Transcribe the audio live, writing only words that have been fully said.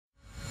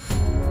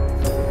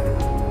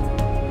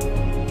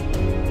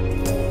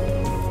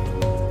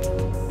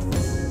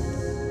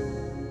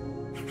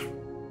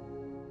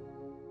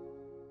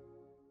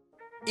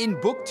In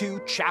Book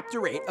 2,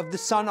 Chapter 8 of The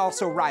Sun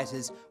Also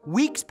Rises,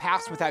 weeks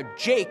pass without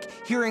Jake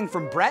hearing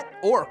from Brett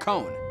or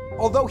Cohn,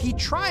 although he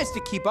tries to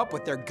keep up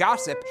with their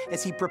gossip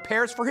as he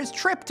prepares for his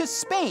trip to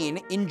Spain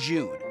in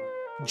June.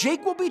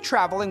 Jake will be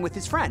traveling with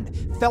his friend,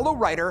 fellow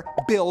writer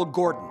Bill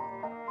Gordon.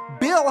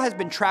 Bill has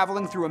been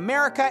traveling through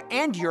America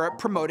and Europe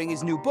promoting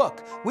his new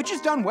book, which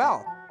has done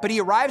well, but he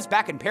arrives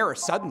back in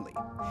Paris suddenly.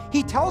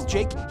 He tells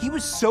Jake he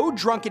was so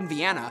drunk in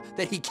Vienna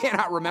that he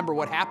cannot remember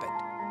what happened.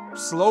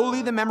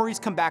 Slowly, the memories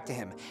come back to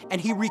him, and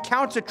he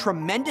recounts a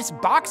tremendous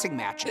boxing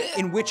match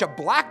in which a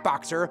black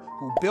boxer,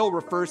 who Bill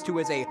refers to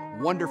as a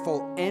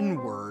wonderful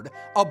N-word,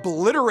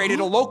 obliterated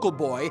a local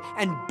boy,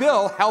 and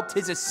Bill helped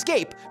his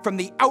escape from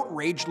the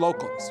outraged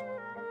locals.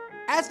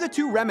 As the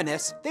two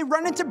reminisce, they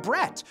run into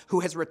Brett, who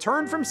has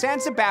returned from San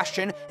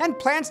Sebastian and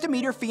plans to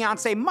meet her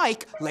fiancé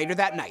Mike later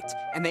that night,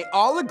 and they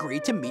all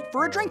agree to meet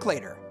for a drink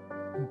later.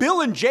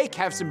 Bill and Jake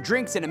have some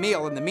drinks and a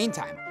meal in the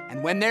meantime,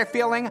 and when they're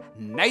feeling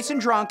nice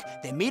and drunk,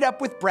 they meet up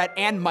with Brett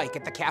and Mike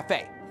at the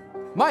cafe.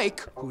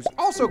 Mike, who's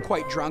also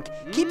quite drunk,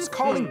 keeps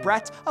calling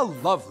Brett a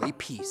lovely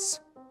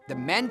piece. The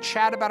men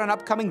chat about an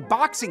upcoming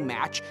boxing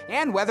match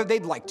and whether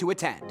they'd like to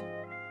attend.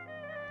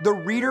 The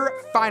reader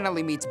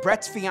finally meets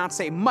Brett's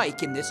fiancé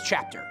Mike in this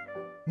chapter.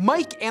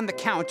 Mike and the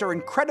Count are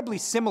incredibly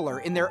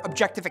similar in their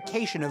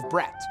objectification of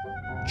Brett.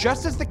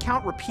 Just as the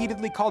Count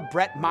repeatedly called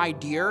Brett my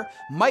dear,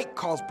 Mike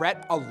calls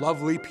Brett a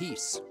lovely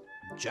piece.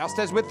 Just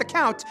as with the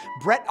Count,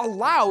 Brett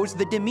allows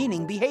the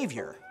demeaning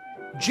behavior.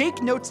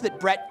 Jake notes that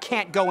Brett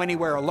can't go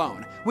anywhere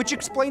alone, which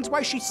explains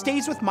why she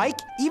stays with Mike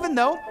even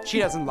though she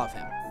doesn't love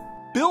him.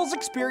 Bill's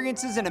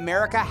experiences in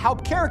America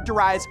help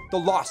characterize the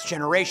lost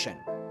generation.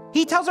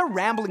 He tells a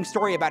rambling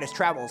story about his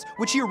travels,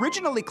 which he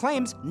originally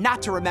claims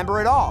not to remember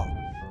at all.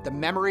 The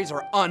memories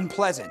are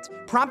unpleasant,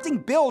 prompting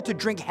Bill to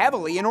drink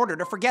heavily in order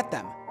to forget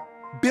them.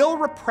 Bill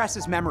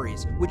represses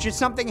memories, which is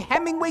something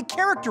Hemingway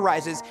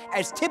characterizes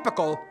as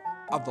typical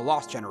of the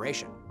lost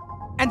generation.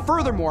 And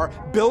furthermore,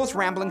 Bill's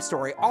rambling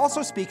story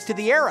also speaks to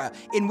the era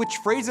in which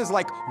phrases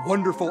like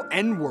wonderful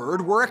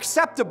N-word were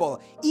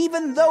acceptable,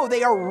 even though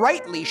they are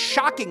rightly,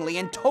 shockingly,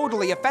 and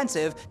totally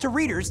offensive to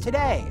readers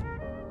today.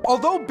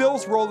 Although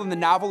Bill's role in the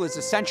novel is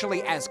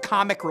essentially as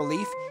comic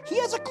relief, he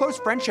has a close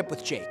friendship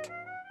with Jake.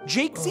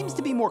 Jake seems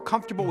to be more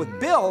comfortable with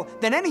Bill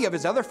than any of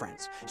his other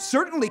friends,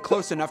 certainly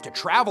close enough to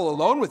travel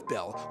alone with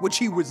Bill, which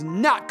he was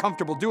not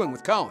comfortable doing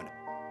with Cohn.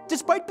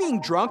 Despite being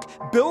drunk,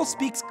 Bill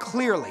speaks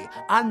clearly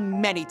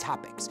on many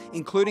topics,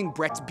 including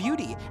Brett's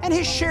beauty and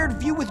his shared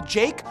view with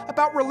Jake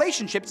about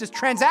relationships as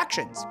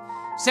transactions.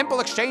 Simple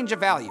exchange of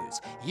values.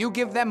 You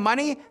give them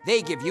money,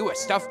 they give you a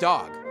stuffed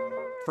dog.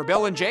 For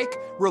Bill and Jake,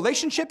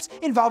 relationships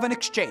involve an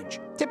exchange,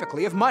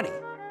 typically of money.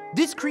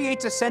 This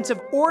creates a sense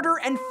of order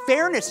and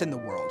fairness in the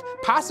world,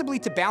 possibly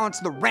to balance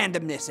the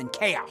randomness and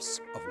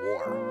chaos of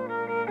war.